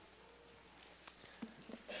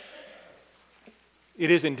It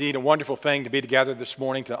is indeed a wonderful thing to be together this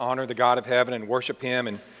morning to honor the God of heaven and worship Him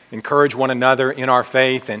and encourage one another in our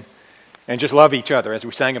faith and just love each other as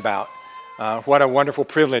we sang about. What a wonderful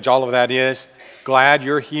privilege all of that is. Glad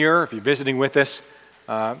you're here. If you're visiting with us,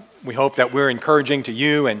 we hope that we're encouraging to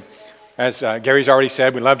you. And as Gary's already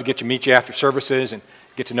said, we'd love to get to meet you after services and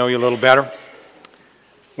get to know you a little better.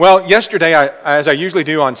 Well, yesterday, as I usually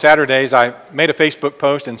do on Saturdays, I made a Facebook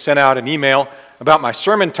post and sent out an email about my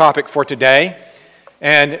sermon topic for today.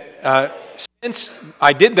 And since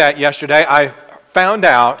I did that yesterday, I found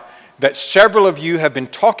out that several of you have been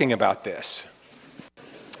talking about this.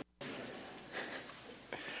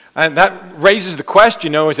 And that raises the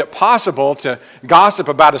question, is it possible to gossip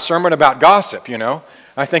about a sermon about gossip,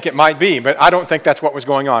 I think it might be, but I don't think that's what was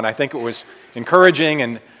going on. I think it was encouraging,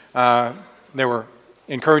 and there were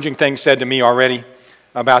encouraging things said to me already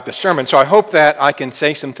about the sermon. So I hope that I can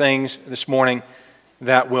say some things this morning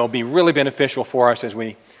that will be really beneficial for us as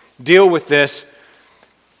we deal with this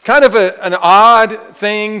kind of an odd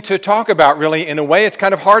thing to talk about, really. In a way, it's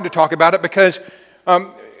kind of hard to talk about it because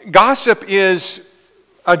gossip is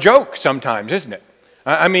a joke sometimes, isn't it?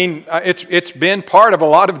 It's been part of a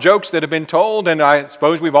lot of jokes that have been told, and I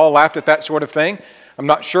suppose we've all laughed at that sort of thing. I'm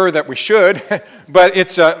not sure that we should, but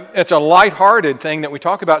it's a lighthearted thing that we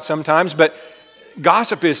talk about sometimes. But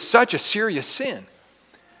gossip is such a serious sin,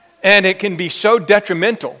 and it can be so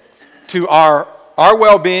detrimental to our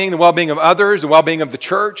well-being, the well-being of others, the well-being of the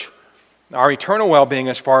church, our eternal well-being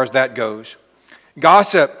as far as that goes.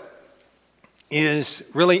 Gossip is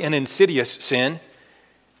really an insidious sin.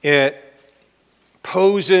 It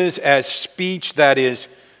poses as speech that is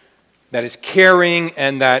caring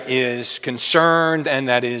and that is concerned and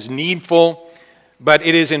that is needful, but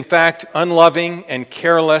it is in fact unloving and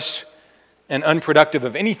careless and unproductive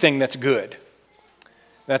of anything that's good.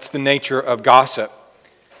 That's the nature of gossip.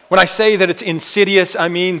 When I say that it's insidious, I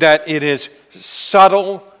mean that it is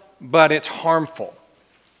subtle, but it's harmful.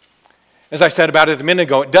 As I said about it a minute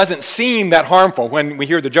ago, it doesn't seem that harmful when we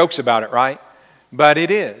hear the jokes about it, right? But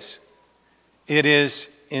it is. It is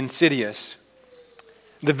insidious.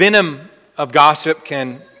 The venom of gossip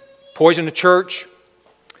can poison a church.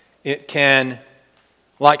 It can,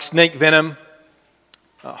 like snake venom,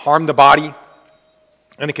 harm the body,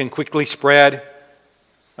 and it can quickly spread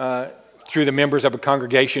through the members of a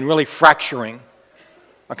congregation, really fracturing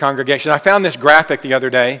a congregation. I found this graphic the other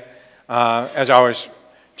day as I was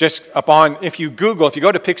just if you go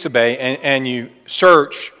to Pixabay and you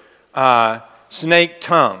search snake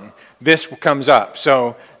tongue, this comes up.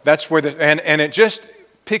 So that's where and it just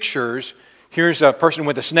pictures, here's a person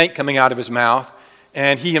with a snake coming out of his mouth,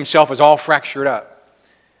 and he himself is all fractured up.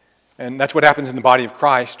 And that's what happens in the body of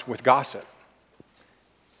Christ with gossip.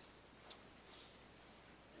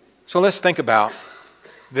 So let's think about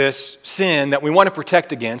this sin that we want to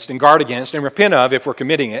protect against and guard against and repent of if we're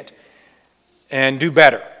committing it, and do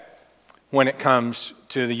better when it comes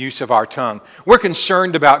to the use of our tongue. We're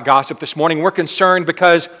concerned about gossip this morning. We're concerned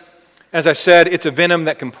because, as I said, it's a venom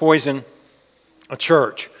that can poison a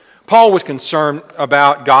church. Paul was concerned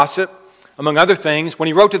about gossip, among other things, when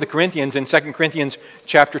he wrote to the Corinthians in 2 Corinthians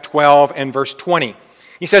chapter 12 and verse 20.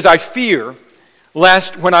 He says, "I fear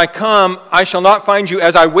lest when I come I shall not find you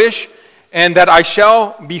as I wish, and that I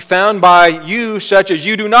shall be found by you such as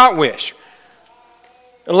you do not wish.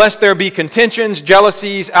 Unless there be contentions,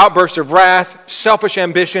 jealousies, outbursts of wrath, selfish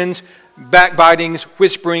ambitions, backbitings,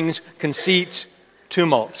 whisperings, conceits,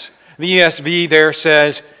 tumults." The ESV there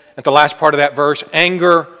says, at the last part of that verse,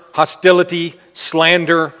 anger, hostility,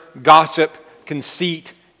 slander, gossip,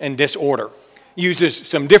 conceit, and disorder. It uses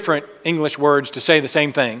some different English words to say the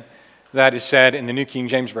same thing that is said in the New King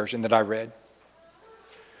James Version that I read.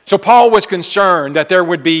 So Paul was concerned that there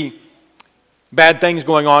would be bad things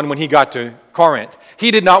going on when he got to Corinth.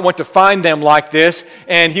 He did not want to find them like this,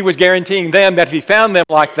 and he was guaranteeing them that if he found them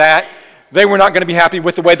like that, they were not going to be happy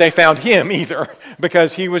with the way they found him either,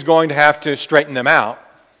 because he was going to have to straighten them out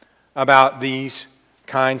about these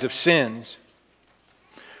kinds of sins.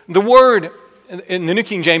 The word in the New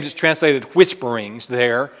King James is translated whisperings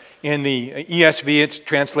there. In the ESV it's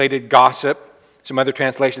translated gossip. Some other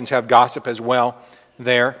translations have gossip as well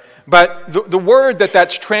there. But the word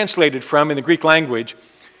that's translated from in the Greek language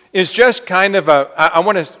is just kind of I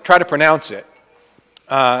want to try to pronounce it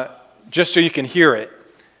just so you can hear it.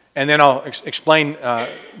 And then I'll explain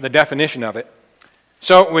the definition of it.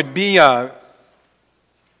 So it would be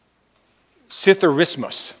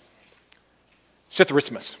Sitharismus.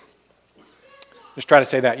 Sitharismus. Just try to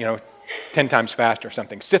say that, 10 times fast or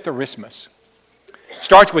something. Sitharismus.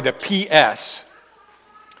 Starts with a PS.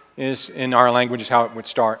 Is in our language is how it would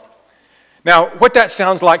start. Now, what that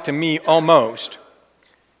sounds like to me almost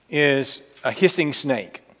is a hissing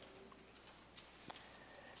snake.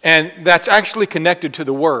 And that's actually connected to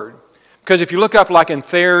the word. Because if you look up, like in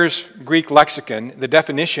Thayer's Greek lexicon, the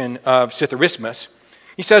definition of sitharismus,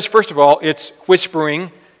 he says, first of all, it's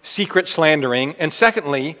whispering, secret slandering, and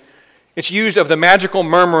secondly, it's used of the magical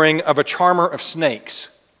murmuring of a charmer of snakes.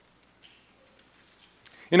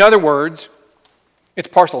 In other words, it's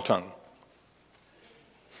parcel tongue.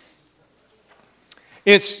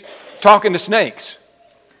 It's talking to snakes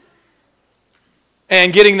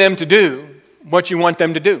and getting them to do what you want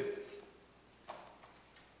them to do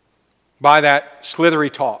by that slithery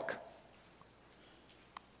talk.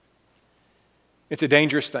 It's a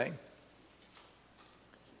dangerous thing.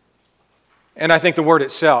 And I think the word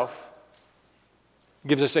itself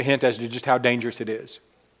gives us a hint as to just how dangerous it is.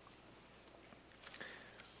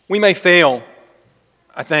 We may fail,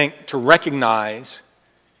 I think, to recognize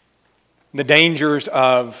the dangers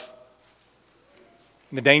of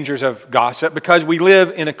gossip because we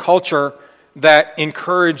live in a culture that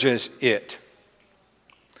encourages it.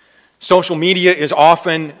 Social media is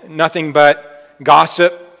often nothing but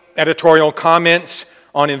gossip, editorial comments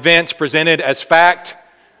on events presented as fact,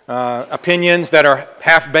 opinions that are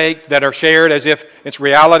half-baked, that are shared as if it's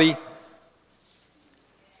reality.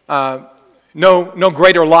 No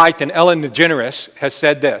greater light than Ellen DeGeneres has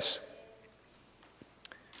said this.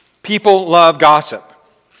 People love gossip.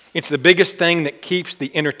 It's the biggest thing that keeps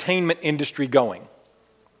the entertainment industry going.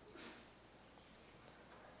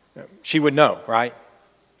 She would know, right?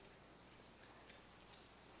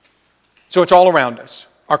 So it's all around us.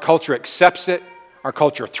 Our culture accepts it. Our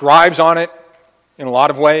culture thrives on it in a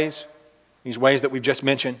lot of ways, these ways that we've just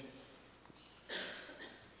mentioned.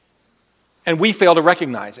 And we fail to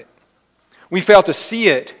recognize it. We fail to see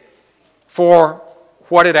it for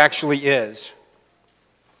what it actually is.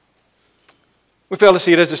 We fail to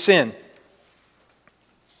see it as a sin.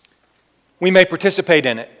 We may participate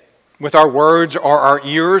in it with our words or our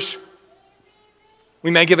ears.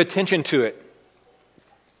 We may give attention to it.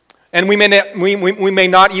 And we may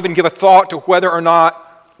not even give a thought to whether or not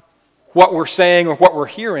what we're saying or what we're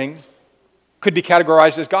hearing could be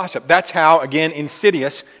categorized as gossip. That's how, again,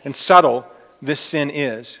 insidious and subtle this sin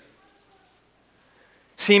is.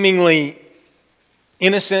 Seemingly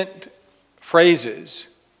innocent phrases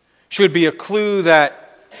should be a clue that,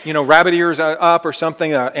 rabbit ears up or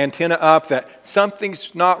something, antenna up, that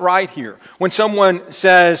something's not right here. When someone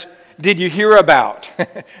says, "Did you hear about?"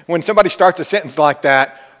 When somebody starts a sentence like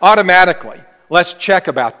that, automatically, let's check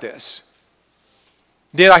about this.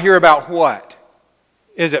 Did I hear about what?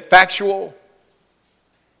 Is it factual?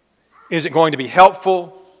 Is it going to be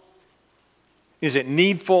helpful? Is it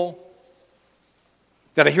needful?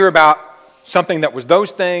 Did I hear about something that was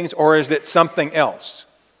those things, or is it something else?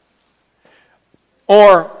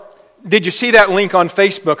 Or did you see that link on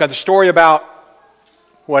Facebook of the story about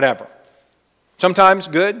whatever? Sometimes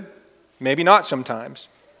good, maybe not sometimes.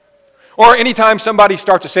 Or anytime somebody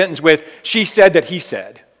starts a sentence with, "She said that he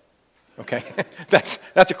said." Okay, that's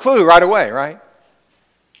a clue right away, right?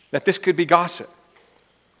 That this could be gossip.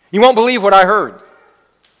 You won't believe what I heard.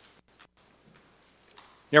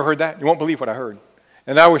 You ever heard that? You won't believe what I heard.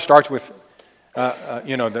 And that always starts with,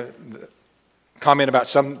 the comment about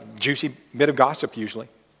some juicy bit of gossip usually.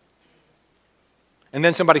 And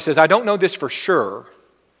then somebody says, "I don't know this for sure,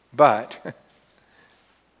 but..."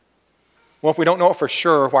 Well, if we don't know it for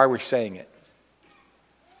sure, why are we saying it?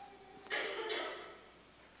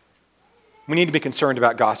 We need to be concerned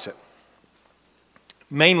about gossip,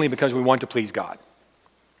 mainly because we want to please God.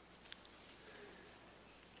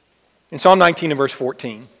 In Psalm 19 and verse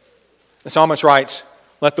 14, the psalmist writes,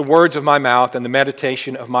 "Let the words of my mouth and the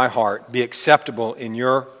meditation of my heart be acceptable in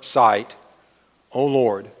your sight, O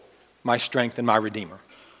Lord, my strength and my Redeemer."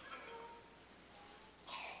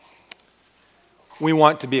 We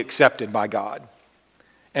want to be accepted by God.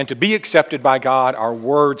 And to be accepted by God, our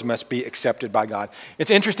words must be accepted by God.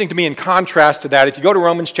 It's interesting to me, in contrast to that, if you go to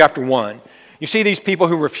Romans chapter 1, you see these people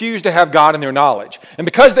who refuse to have God in their knowledge. And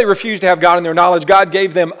because they refuse to have God in their knowledge, God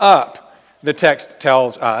gave them up, the text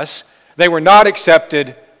tells us. They were not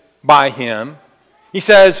accepted by Him.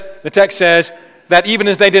 The text says, that even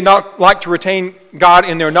as they did not like to retain God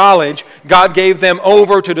in their knowledge, God gave them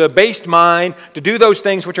over to the debased mind to do those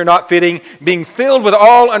things which are not fitting, being filled with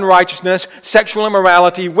all unrighteousness, sexual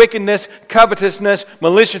immorality, wickedness, covetousness,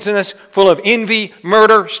 maliciousness, full of envy,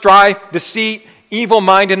 murder, strife, deceit,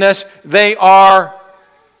 evil-mindedness. They are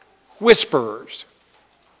whisperers,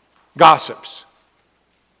 gossips,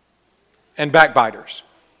 and backbiters.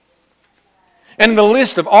 And in the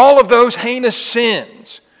list of all of those heinous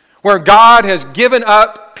sins where God has given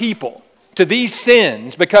up people to these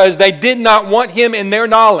sins because they did not want him in their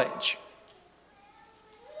knowledge.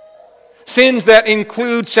 Sins that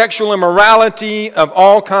include sexual immorality of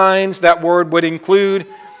all kinds. That word would include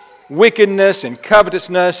wickedness and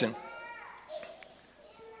covetousness and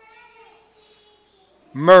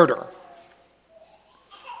murder.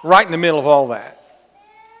 Right in the middle of all that.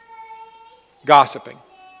 Gossiping.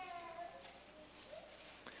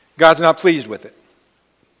 God's not pleased with it.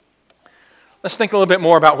 Let's think a little bit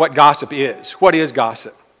more about what gossip is. What is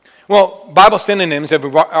gossip? Well, Bible synonyms, as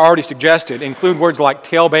we've already suggested, include words like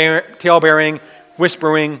tale-bearing,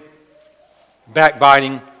 whispering,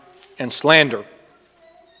 backbiting, and slander.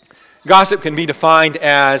 Gossip can be defined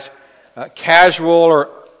as casual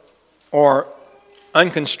or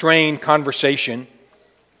unconstrained conversation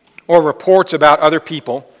or reports about other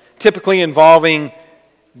people, typically involving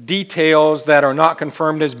details that are not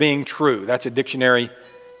confirmed as being true. That's a dictionary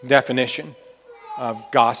definition of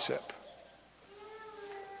gossip.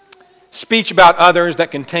 Speech about others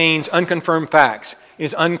that contains unconfirmed facts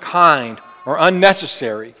is unkind or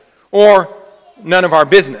unnecessary or none of our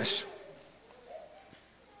business.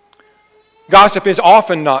 Gossip is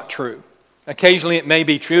often not true. Occasionally it may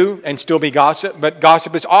be true and still be gossip, but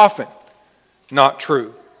gossip is often not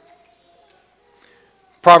true.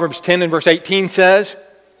 Proverbs 10 and verse 18 says,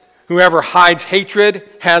 "Whoever hides hatred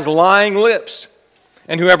has lying lips,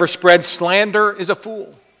 and whoever spreads slander is a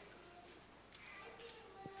fool."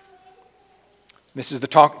 This is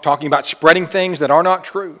talking about spreading things that are not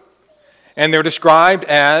true. And they're described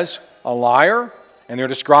as a liar, and they're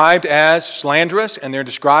described as slanderous, and they're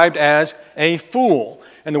described as a fool.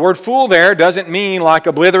 And the word fool there doesn't mean like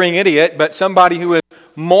a blithering idiot, but somebody who is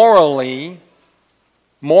morally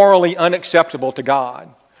unacceptable to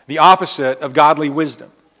God. The opposite of godly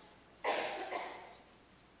wisdom.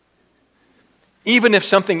 Even if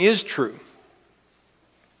something is true,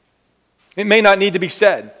 it may not need to be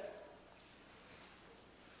said.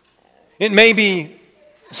 It may be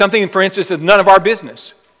something, for instance, that's none of our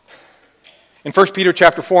business. In 1 Peter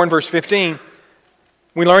chapter 4 and verse 15,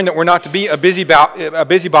 we learn that we're not to be a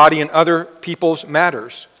busybody in other people's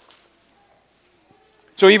matters.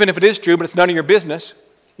 So even if it is true, but it's none of your business,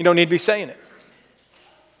 you don't need to be saying it.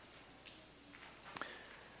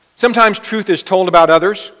 Sometimes truth is told about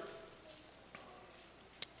others,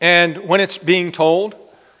 and when it's being told,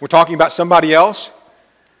 we're talking about somebody else.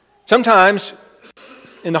 Sometimes,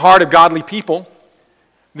 in the heart of godly people,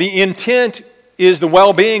 the intent is the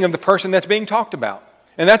well-being of the person that's being talked about.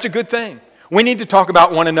 And that's a good thing. We need to talk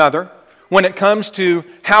about one another when it comes to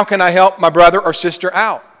how can I help my brother or sister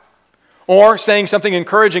out? Or saying something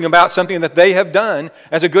encouraging about something that they have done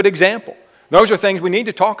as a good example. Those are things we need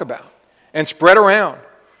to talk about and spread around.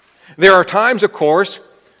 There are times, of course,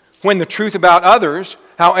 when the truth about others,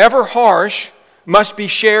 however harsh, must be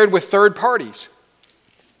shared with third parties.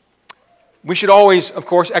 We should always, of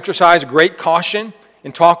course, exercise great caution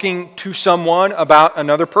in talking to someone about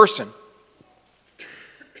another person.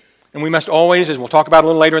 And we must always, as we'll talk about a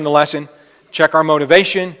little later in the lesson, check our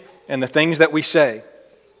motivation and the things that we say.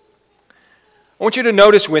 I want you to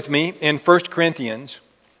notice with me in 1 Corinthians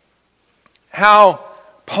how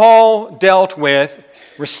Paul dealt with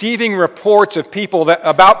receiving reports of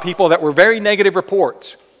about people that were very negative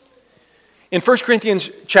reports. In 1 Corinthians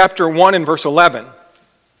chapter 1 and verse 11,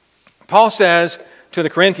 Paul says to the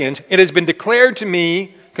Corinthians, "It has been declared to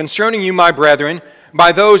me concerning you, my brethren,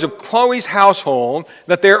 by those of Chloe's household,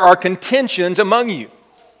 that there are contentions among you."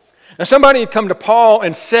 Now somebody had come to Paul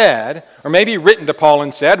and said, or maybe written to Paul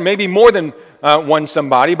and said, maybe more than one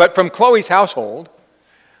somebody, but from Chloe's household,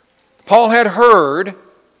 Paul had heard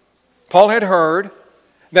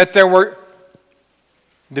that there were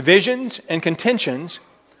divisions and contentions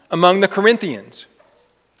among the Corinthians.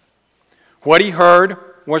 What he heard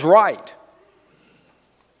was right.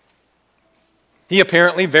 He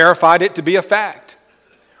apparently verified it to be a fact.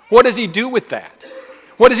 What does he do with that?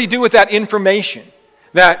 What does he do with that information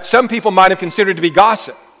that some people might have considered to be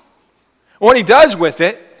gossip? What he does with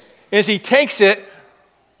it is he takes it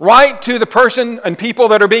right to the person and people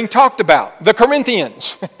that are being talked about, the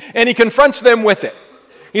Corinthians, and he confronts them with it.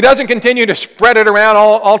 He doesn't continue to spread it around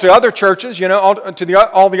all to other churches,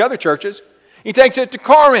 all the other churches. He takes it to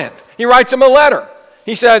Corinth. He writes them a letter.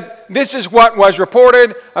 He said, "This is what was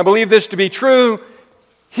reported. I believe this to be true.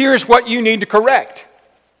 Here's what you need to correct."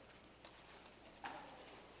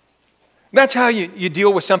 That's how you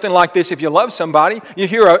deal with something like this if you love somebody. You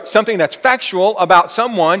hear something that's factual about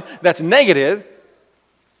someone that's negative.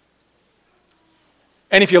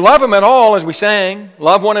 And if you love them at all, as we sang,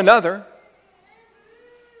 love one another,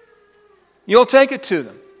 you'll take it to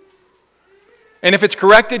them. And if it's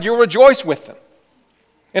corrected, you'll rejoice with them.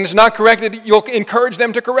 and it's not corrected, you'll encourage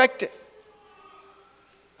them to correct it.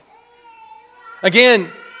 Again,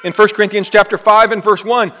 in 1 Corinthians chapter 5 and verse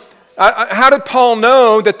 1, how did Paul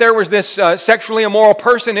know that there was this sexually immoral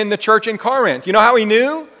person in the church in Corinth? You know how he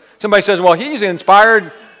knew? Somebody says, well, he's an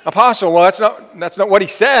inspired apostle. Well, that's not what he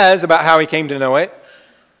says about how he came to know it.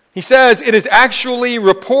 He says, it is actually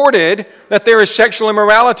reported that there is sexual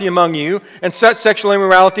immorality among you, and such sexual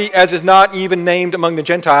immorality as is not even named among the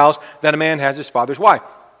Gentiles, that a man has his father's wife.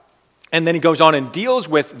 And then he goes on and deals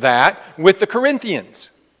with that with the Corinthians.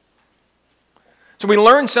 So we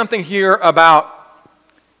learn something here about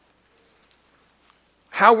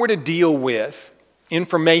how we're to deal with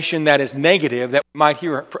information that is negative that we might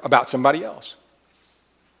hear about somebody else.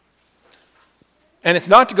 And it's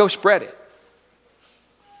not to go spread it,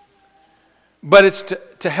 but it's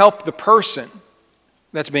to help the person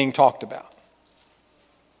that's being talked about.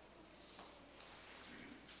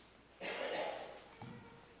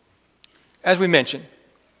 As we mentioned,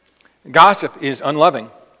 gossip is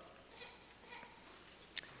unloving.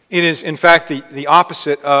 It is, in fact, the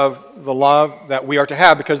opposite of the love that we are to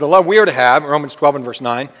have, because the love we are to have, Romans 12 and verse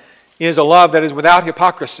 9, is a love that is without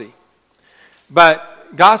hypocrisy.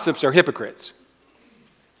 But gossips are hypocrites.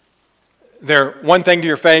 They're one thing to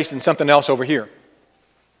your face and something else over here.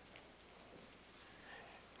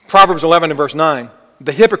 Proverbs 11 and verse 9,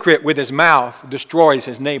 the hypocrite with his mouth destroys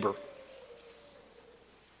his neighbor.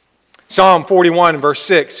 Psalm 41 and verse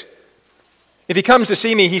 6, if he comes to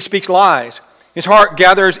see me, he speaks lies. His heart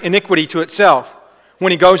gathers iniquity to itself.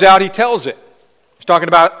 When he goes out, he tells it. He's talking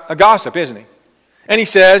about a gossip, isn't he? And he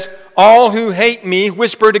says, all who hate me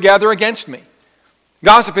whisper together against me.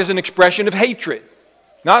 Gossip is an expression of hatred,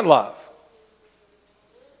 not love.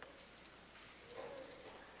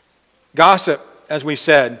 Gossip, as we've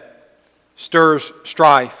said, stirs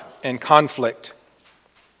strife and conflict.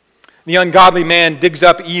 The ungodly man digs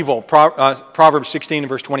up evil, Proverbs 16 and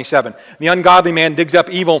verse 27. The ungodly man digs up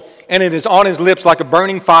evil, and it is on his lips like a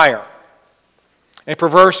burning fire. A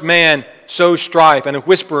perverse man sows strife, and a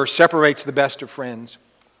whisperer separates the best of friends.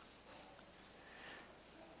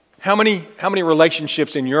 How many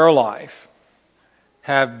relationships in your life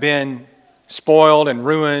have been spoiled and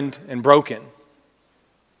ruined and broken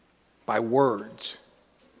by words?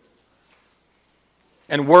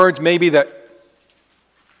 And words maybe that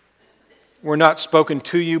were not spoken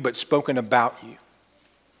to you, but spoken about you.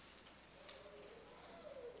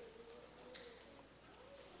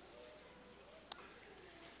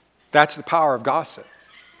 That's the power of gossip.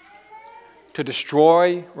 To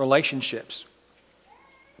destroy relationships.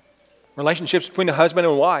 Relationships between a husband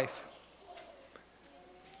and wife.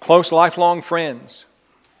 Close, lifelong friends.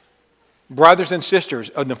 Brothers and sisters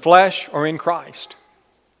of the flesh or in Christ.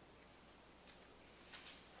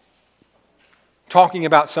 Talking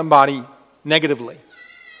about somebody negatively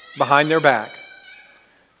behind their back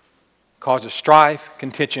causes strife,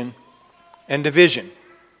 contention, and division.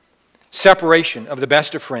 Separation of the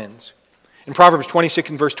best of friends. In Proverbs 26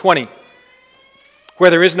 and verse 20, where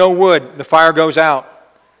there is no wood, the fire goes out.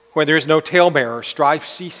 Where there is no talebearer, strife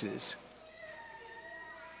ceases.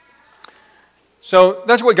 So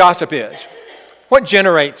that's what gossip is. What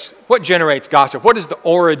generates gossip? What is the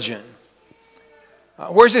origin?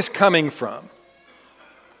 Where's this coming from?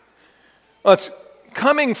 Well, it's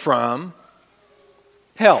coming from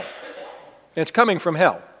hell. It's coming from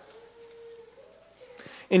hell.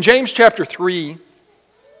 In James chapter 3,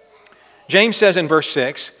 James says in verse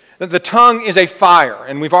 6 that the tongue is a fire.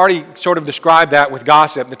 And we've already sort of described that with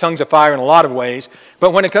gossip. The tongue's a fire in a lot of ways.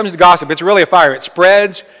 But when it comes to gossip, it's really a fire. It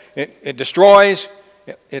spreads, it destroys,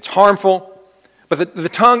 it's harmful. But the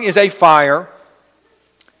tongue is a fire.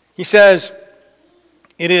 He says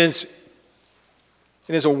it is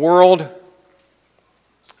a world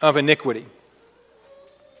of iniquity.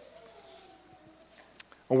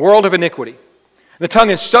 A world of iniquity. The tongue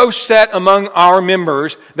is so set among our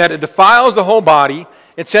members that it defiles the whole body,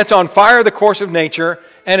 it sets on fire the course of nature,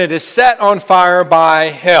 and it is set on fire by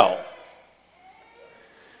hell.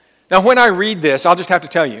 Now, when I read this, I'll just have to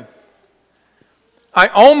tell you, I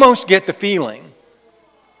almost get the feeling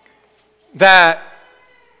that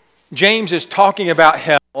James is talking about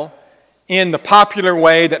hell in the popular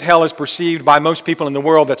way that hell is perceived by most people in the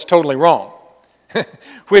world that's totally wrong.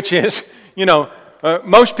 Which is,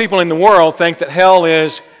 most people in the world think that hell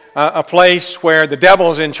is a place where the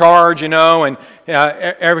devil's in charge, and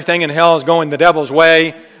everything in hell is going the devil's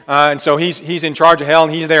way. And so he's in charge of hell,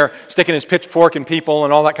 and he's there sticking his pitchfork in people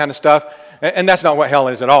and all that kind of stuff. And that's not what hell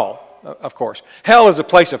is at all, of course. Hell is a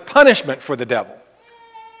place of punishment for the devil.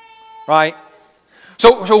 Right?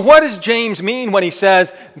 So what does James mean when he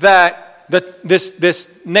says that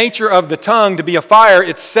this nature of the tongue to be a fire,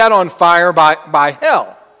 it's set on fire by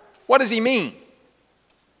hell. What does he mean?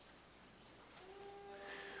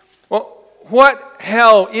 Well, what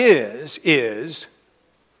hell is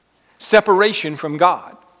separation from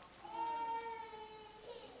God.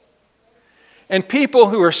 And people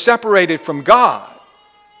who are separated from God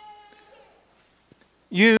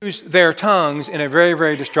use their tongues in a very,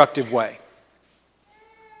 very destructive way.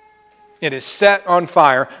 It is set on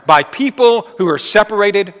fire by people who are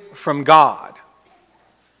separated from God.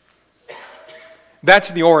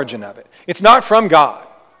 That's the origin of it. It's not from God.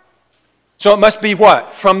 So it must be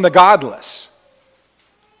what? From the godless.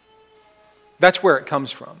 That's where it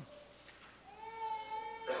comes from.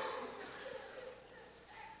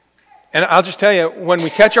 And I'll just tell you, when we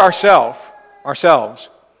catch ourselves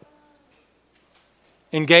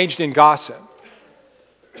engaged in gossip,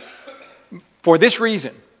 for this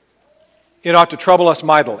reason, it ought to trouble us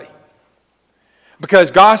mightily.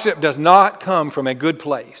 Because gossip does not come from a good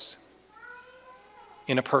place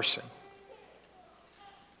in a person.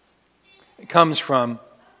 It comes from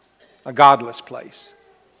a godless place.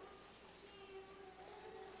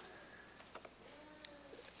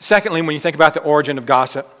 Secondly, when you think about the origin of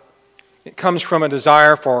gossip, it comes from a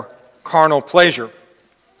desire for carnal pleasure.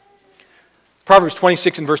 Proverbs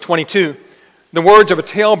 26 and verse 22, the words of a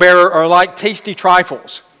talebearer are like tasty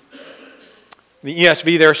trifles. The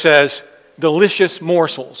ESV there says, delicious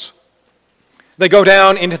morsels. They go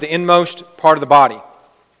down into the inmost part of the body.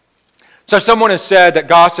 So someone has said that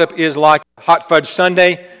gossip is like hot fudge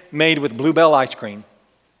sundae made with Bluebell ice cream.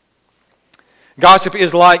 Gossip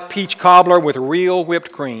is like peach cobbler with real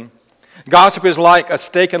whipped cream. Gossip is like a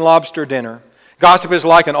steak and lobster dinner. Gossip is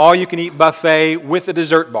like an all-you-can-eat buffet with a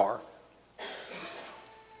dessert bar.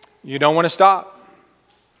 You don't want to stop.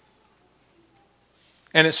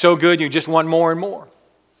 And it's so good you just want more and more.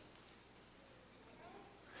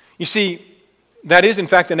 You see, that is in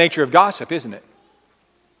fact the nature of gossip, isn't it?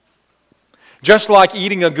 Just like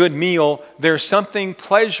eating a good meal, there's something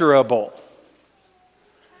pleasurable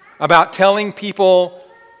about telling people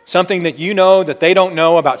something that you know that they don't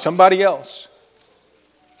know about somebody else.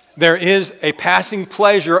 There is a passing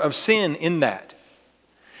pleasure of sin in that.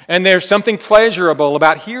 And there's something pleasurable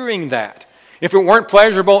about hearing that. If it weren't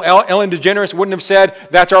pleasurable, Ellen DeGeneres wouldn't have said,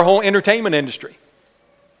 that's our whole entertainment industry.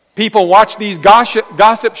 People watch these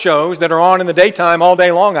gossip shows that are on in the daytime all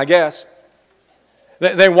day long, I guess.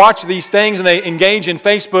 They watch these things and they engage in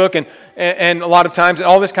Facebook and a lot of times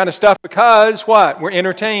all this kind of stuff because what? We're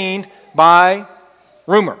entertained by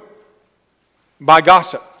rumor, by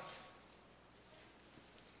gossip,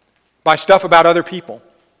 by stuff about other people.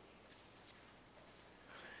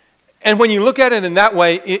 And when you look at it in that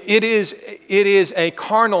way, it is a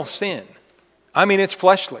carnal sin. I mean, it's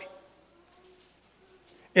fleshly.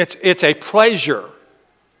 It's a pleasure.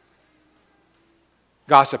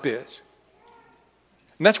 Gossip is.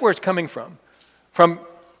 And that's where it's coming from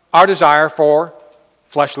our desire for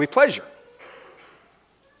fleshly pleasure.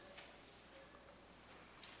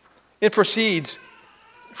 It proceeds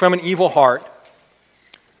from an evil heart.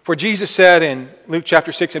 For Jesus said in Luke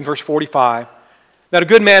chapter 6 and verse 45, that a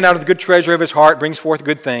good man out of the good treasure of his heart brings forth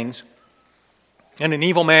good things, and an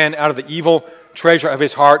evil man out of the evil treasure of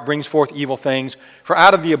his heart brings forth evil things. For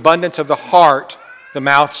out of the abundance of the heart, the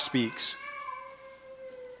mouth speaks.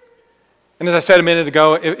 And as I said a minute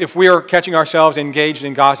ago, if we are catching ourselves engaged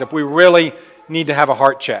in gossip, we really need to have a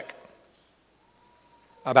heart check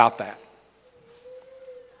about that.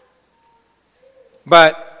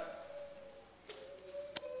 But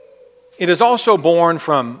it is also born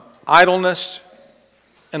from idleness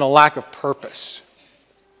and a lack of purpose.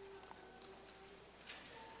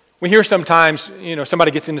 We hear sometimes, somebody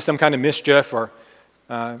gets into some kind of mischief or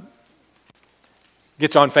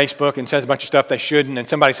gets on Facebook and says a bunch of stuff they shouldn't, and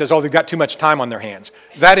somebody says, they've got too much time on their hands.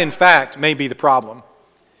 That, in fact, may be the problem.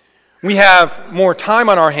 We have more time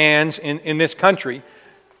on our hands in this country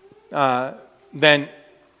than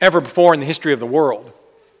ever before in the history of the world.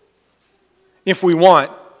 If we want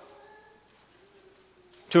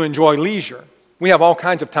to enjoy leisure, we have all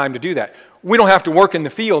kinds of time to do that. We don't have to work in the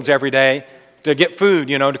fields every day to get food,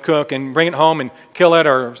 to cook and bring it home and kill it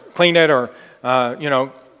or clean it or,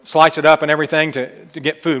 slice it up and everything to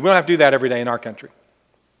get food. We don't have to do that every day in our country.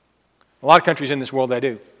 A lot of countries in this world, they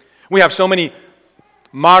do. We have so many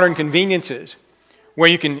modern conveniences where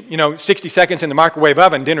you can, 60 seconds in the microwave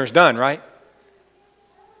oven, dinner's done, right?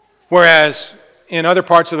 Whereas in other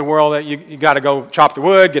parts of the world, you got to go chop the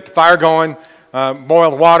wood, get the fire going, boil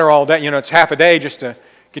the water all day. It's half a day just to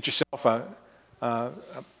get yourself a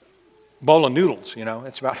bowl of noodles.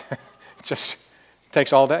 It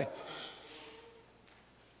takes all day.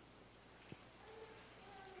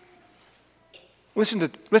 Listen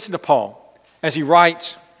to Paul as he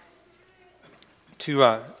writes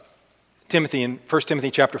to Timothy in 1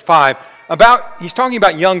 Timothy chapter 5 he's talking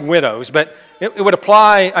about young widows, but it would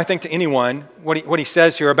apply, I think, to anyone, what he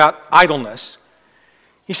says here about idleness.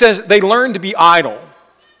 He says, they learn to be idle,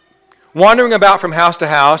 wandering about from house to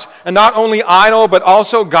house, and not only idle, but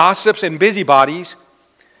also gossips and busybodies,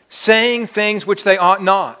 saying things which they ought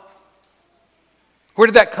not. Where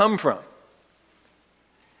did that come from?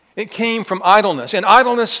 It came from idleness. And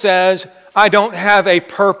idleness says, I don't have a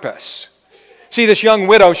purpose. See, this young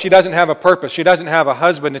widow, she doesn't have a purpose. She doesn't have a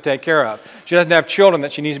husband to take care of. She doesn't have children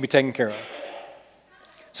that she needs to be taken care of.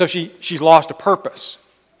 So she's lost a purpose.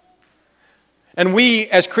 And we,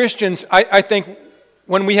 as Christians, I think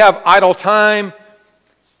when we have idle time,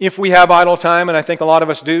 if we have idle time, and I think a lot of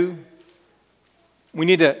us do, we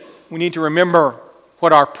need to remember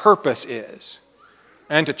what our purpose is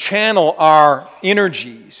and to channel our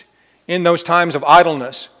energies in those times of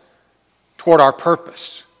idleness toward our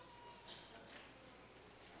purpose.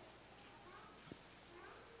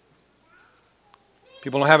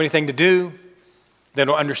 People don't have anything to do. They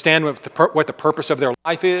don't understand what the purpose of their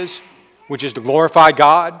life is, which is to glorify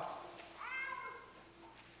God.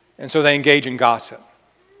 And so they engage in gossip,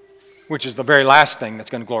 which is the very last thing that's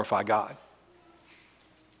going to glorify God.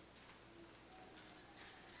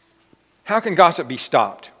 How can gossip be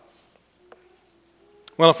stopped?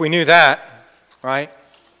 Well, if we knew that, right?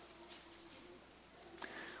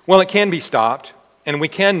 Well, it can be stopped, and we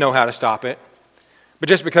can know how to stop it. But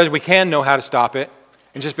just because we can know how to stop it,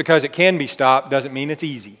 and just because it can be stopped, doesn't mean it's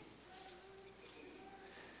easy.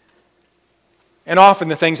 And often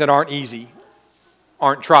the things that aren't easy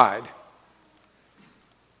aren't tried.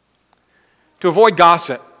 To avoid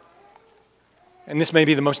gossip, and this may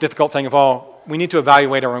be the most difficult thing of all, we need to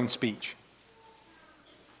evaluate our own speech.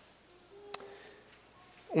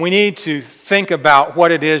 We need to think about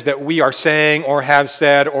what it is that we are saying or have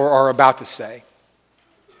said or are about to say.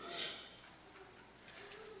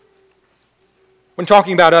 When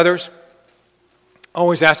talking about others,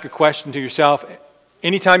 always ask a question to yourself.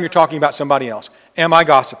 Anytime you're talking about somebody else, am I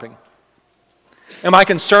gossiping? Am I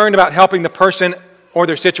concerned about helping the person or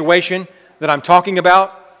their situation that I'm talking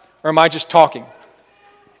about, or am I just talking?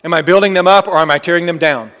 Am I building them up or am I tearing them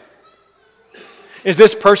down? Is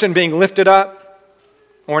this person being lifted up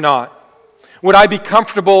or not? Would I be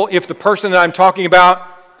comfortable if the person that I'm talking about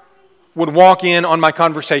would walk in on my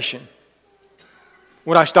conversation?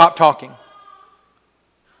 Would I stop talking?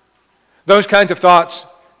 Those kinds of thoughts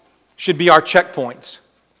should be our checkpoints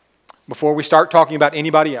before we start talking about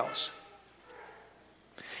anybody else.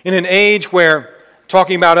 In an age where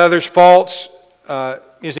talking about others' faults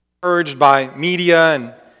is encouraged by media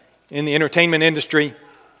and in the entertainment industry,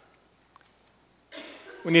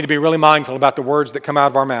 we need to be really mindful about the words that come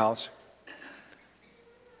out of our mouths.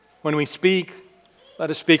 When we speak,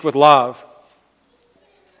 let us speak with love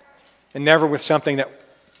and never with something that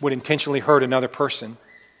would intentionally hurt another person.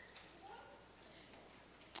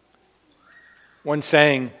 One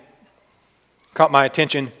saying caught my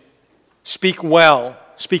attention: speak well,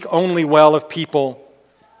 speak only well of people,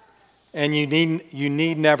 and you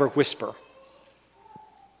need never whisper.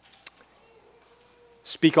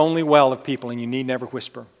 Speak only well of people, and you need never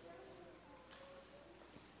whisper.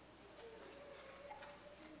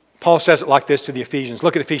 Paul says it like this to the Ephesians.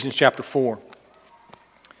 Look at Ephesians chapter 4.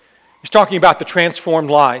 He's talking about the transformed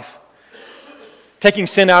life, taking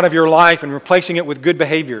sin out of your life and replacing it with good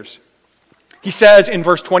behaviors. He says in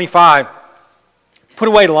verse 25, put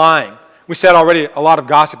away lying. We said already a lot of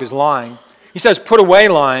gossip is lying. He says, put away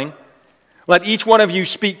lying. Let each one of you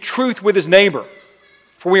speak truth with his neighbor,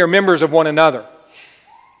 for we are members of one another.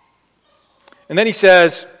 And then he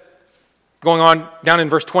says, going on down in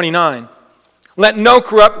verse 29, let no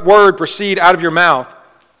corrupt word proceed out of your mouth,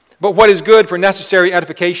 but what is good for necessary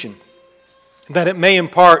edification, that it may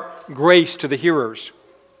impart grace to the hearers.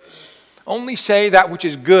 Only say that which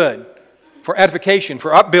is good for edification,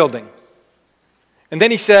 for upbuilding. And then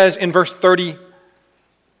he says in verse 30,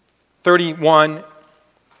 31,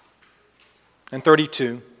 and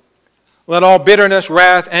 32, let all bitterness,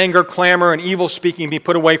 wrath, anger, clamor, and evil speaking be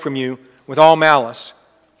put away from you with all malice,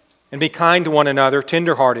 and be kind to one another,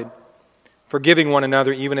 tender-hearted, forgiving one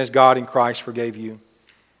another, even as God in Christ forgave you.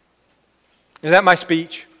 Is that my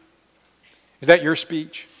speech? Is that your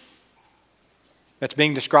speech that's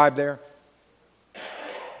being described there?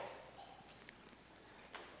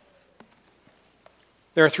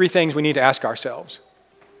 There are three things we need to ask ourselves.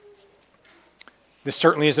 This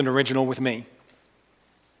certainly isn't original with me.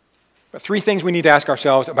 But three things we need to ask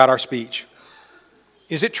ourselves about our speech.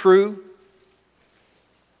 Is it true?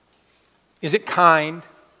 Is it kind?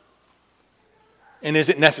 And is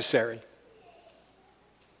it necessary?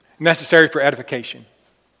 Necessary for edification.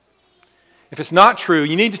 If it's not true,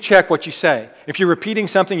 you need to check what you say. If you're repeating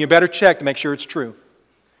something, you better check to make sure it's true.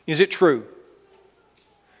 Is it true?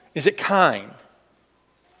 Is it kind?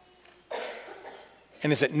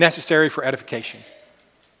 And is it necessary for edification?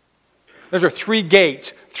 Those are 3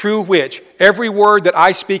 gates through which every word that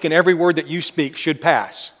I speak and every word that you speak should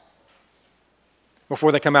pass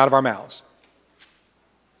before they come out of our mouths.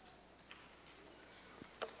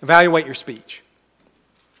 Evaluate your speech.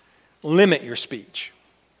 Limit your speech.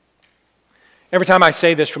 Every time I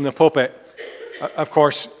say this from the pulpit, of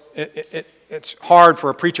course, it's hard for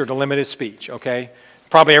a preacher to limit his speech, okay?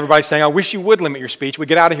 Probably everybody's saying, I wish you would limit your speech. We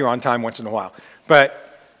get out of here on time once in a while.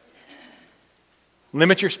 But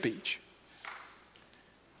limit your speech.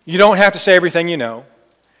 You don't have to say everything you know.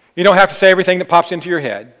 You don't have to say everything that pops into your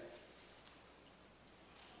head.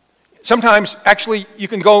 Sometimes, actually, you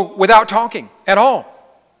can go without talking at all.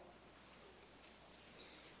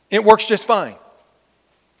 It works just fine.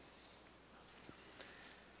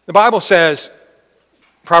 The Bible says,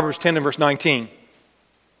 Proverbs 10 and verse 19,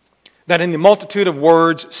 that in the multitude of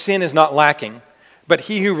words sin is not lacking, but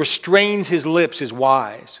he who restrains his lips is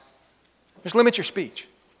wise. Just limit your speech.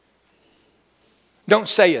 Don't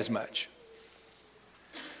say as much.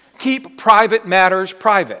 Keep private matters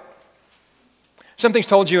private. Something's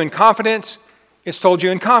told you in confidence, it's told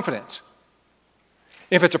you in confidence.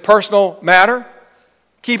 If it's a personal matter,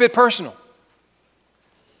 keep it personal.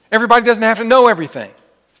 Everybody doesn't have to know everything.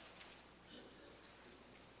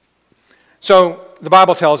 So the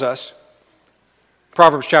Bible tells us,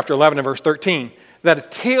 Proverbs chapter 11 and verse 13, that a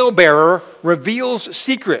talebearer reveals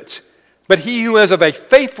secrets, but he who is of a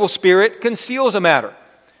faithful spirit conceals a matter.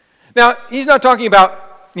 Now, he's not talking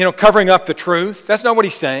about, covering up the truth. That's not what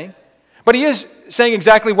he's saying. But he is saying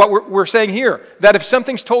exactly what we're saying here, that if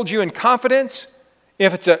something's told you in confidence,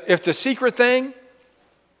 if it's a secret thing,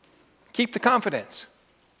 keep the confidence.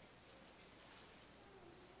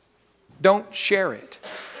 Don't share it.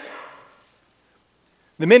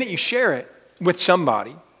 The minute you share it with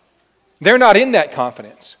somebody, they're not in that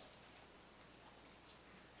confidence.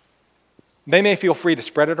 They may feel free to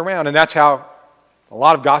spread it around, and that's how a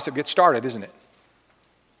lot of gossip gets started, isn't it?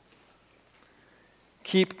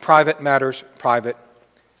 Keep private matters private.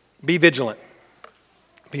 Be vigilant.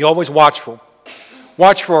 Be always watchful.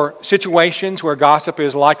 Watch for situations where gossip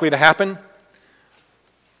is likely to happen.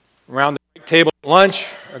 Around the table at lunch,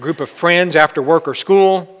 a group of friends after work or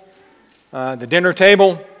school, the dinner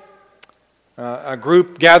table, a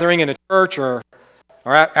group gathering in a church or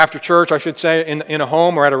after church, I should say, in a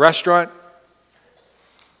home or at a restaurant.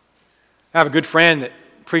 I have a good friend that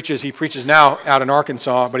preaches. He preaches now out in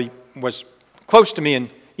Arkansas, but he was close to me in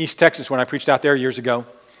East Texas when I preached out there years ago.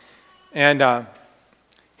 And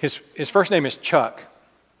his first name is Chuck.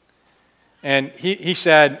 And he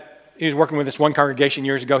said, he was working with this one congregation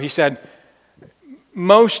years ago. He said,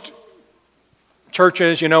 most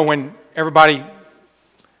churches, when everybody,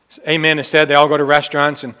 amen is said, they all go to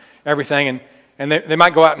restaurants and everything, and they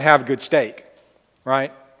might go out and have a good steak,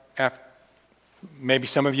 right? Maybe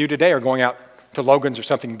some of you today are going out to Logan's or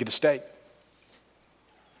something and get a steak.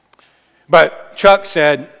 But Chuck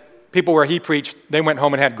said, people where he preached, they went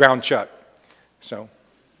home and had ground chuck. So,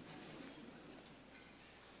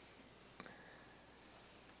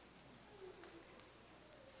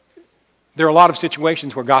 there are a lot of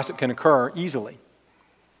situations where gossip can occur easily.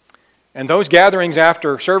 And those gatherings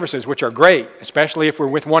after services, which are great, especially if we're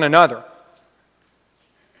with one another,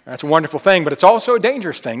 that's a wonderful thing, but it's also a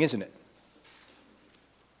dangerous thing, isn't it?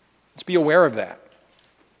 Let's be aware of that.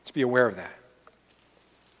 Let's be aware of that.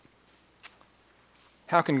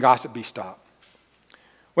 How can gossip be stopped?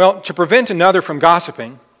 Well, to prevent another from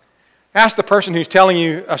gossiping, ask the person who's telling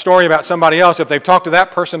you a story about somebody else if they've talked to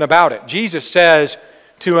that person about it. Jesus says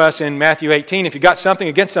to us in Matthew 18, if you got something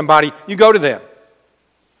against somebody, you go to them.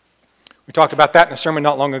 We talked about that in a sermon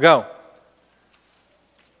not long ago.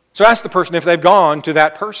 So ask the person if they've gone to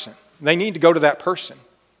that person. They need to go to that person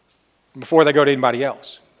before they go to anybody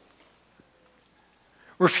else.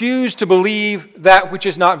 Refuse to believe that which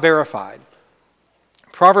is not verified.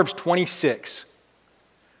 Proverbs 26,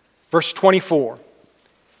 verse 24.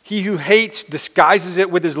 He who hates disguises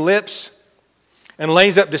it with his lips and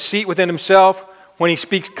lays up deceit within himself. When he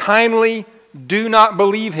speaks kindly, do not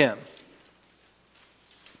believe him.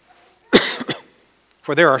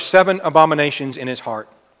 For there are 7 abominations in his heart.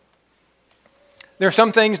 There are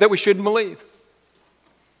some things that we shouldn't believe.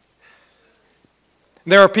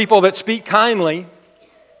 There are people that speak kindly,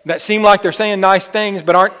 that seem like they're saying nice things,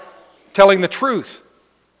 but aren't telling the truth.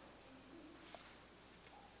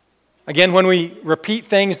 Again, when we repeat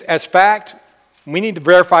things as fact, We need to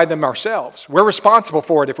verify them ourselves. We're responsible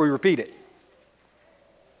for it if we repeat it.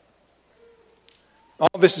 All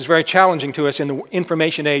of this is very challenging to us in the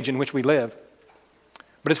information age in which we live.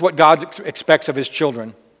 But it's what God expects of His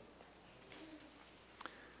children.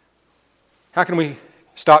 How can we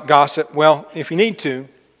stop gossip? Well, if you need to,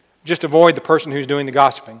 just avoid the person who's doing the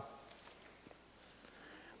gossiping.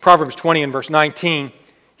 Proverbs 20 and verse 19,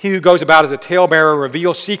 he who goes about as a talebearer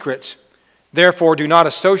reveals secrets. Therefore, do not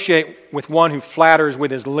associate with one who flatters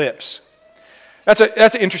with his lips. That's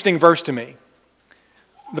an interesting verse to me.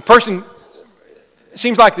 The person, it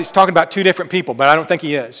seems like he's talking about two different people, but I don't think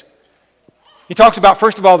he is. He talks about,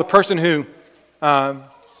 first of all, the person who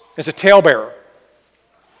is a talebearer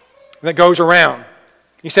that goes around.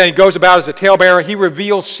 He said he goes about as a talebearer. He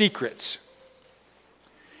reveals secrets.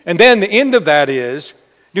 And then the end of that is,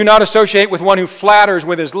 do not associate with one who flatters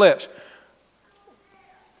with his lips.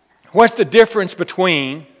 What's the difference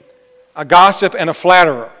between a gossip and a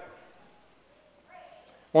flatterer?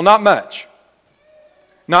 Well, not much.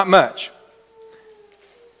 Not much.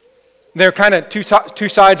 They're kind of two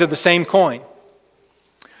sides of the same coin.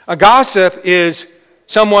 A gossip is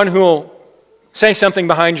someone who will say something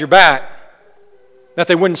behind your back that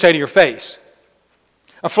they wouldn't say to your face.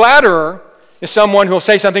 A flatterer is someone who will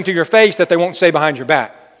say something to your face that they won't say behind your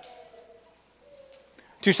back.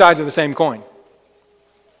 Two sides of the same coin.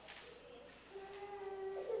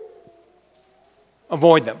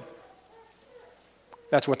 Avoid them.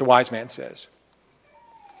 That's what the wise man says.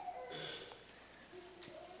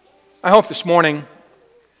 I hope this morning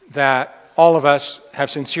that all of us have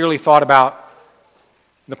sincerely thought about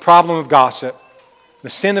the problem of gossip, the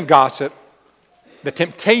sin of gossip, the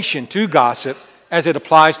temptation to gossip as it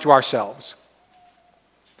applies to ourselves.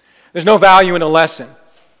 There's no value in a lesson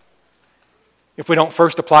if we don't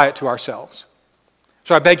first apply it to ourselves.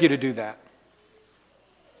 So I beg you to do that.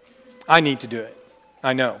 I need to do it.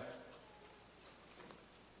 I know.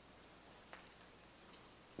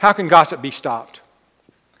 How can gossip be stopped?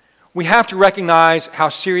 We have to recognize how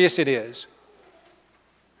serious it is.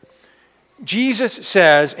 Jesus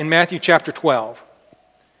says in Matthew chapter 12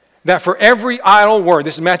 that for every idle word,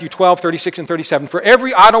 this is Matthew 12, 36 and 37, for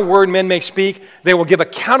every idle word men may speak, they will give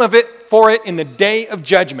account of it for it in the day of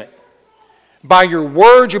judgment. By your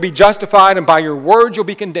words you'll be justified, and by your words you'll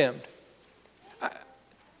be condemned.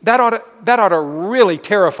 That ought to really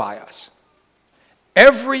terrify us.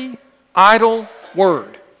 Every idle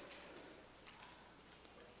word.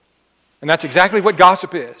 And that's exactly what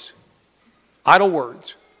gossip is. Idle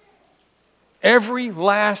words. Every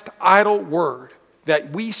last idle word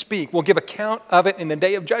that we speak will give account of it in the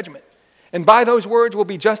day of judgment. And by those words we'll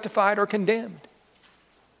be justified or condemned.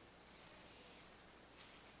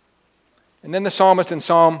 And then the psalmist in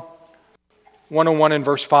Psalm 101 and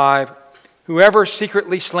verse 5, whoever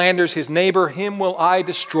secretly slanders his neighbor, him will I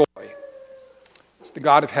destroy. It's the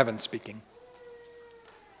God of heaven speaking.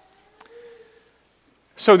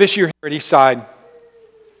 So this year here at Eastside,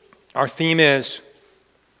 our theme is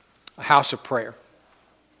a house of prayer.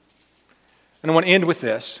 And I want to end with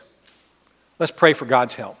this. Let's pray for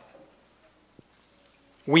God's help.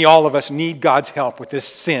 We, all of us, need God's help with this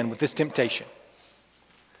sin, with this temptation.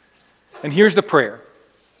 And here's the prayer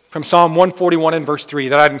from Psalm 141 and verse 3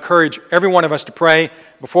 that I'd encourage every one of us to pray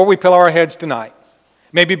before we pillow our heads tonight,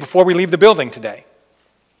 maybe before we leave the building today.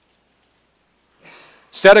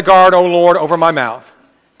 Set a guard, O Lord, over my mouth.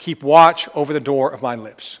 Keep watch over the door of my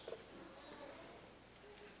lips.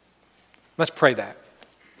 Let's pray that.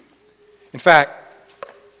 In fact,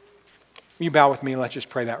 will you bow with me and let's just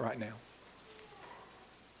pray that right now.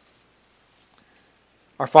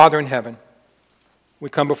 Our Father in heaven, we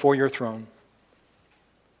come before your throne.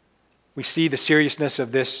 We see the seriousness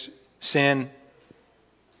of this sin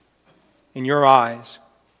in your eyes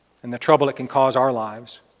and the trouble it can cause our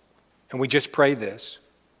lives. And we just pray this.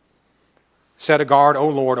 Set a guard, O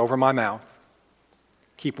Lord, over my mouth.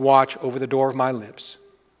 Keep watch over the door of my lips.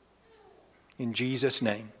 In Jesus'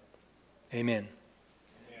 name, amen.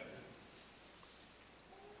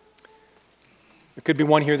 There could be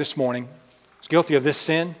one here this morning who's guilty of this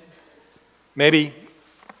sin, maybe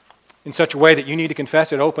in such a way that you need to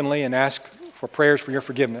confess it openly and ask for prayers for your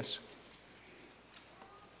forgiveness.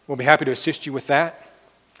 We'll be happy to assist you with that.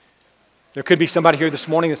 There could be somebody here this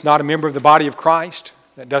morning that's not a member of the body of Christ,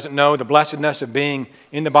 that doesn't know the blessedness of being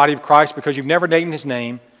in the body of Christ because you've never named His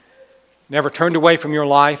name, never turned away from your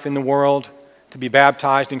life in the world to be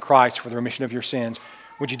baptized in Christ for the remission of your sins.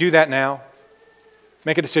 Would you do that now?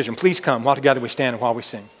 Make a decision. Please come while together we stand and while we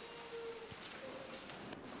sing.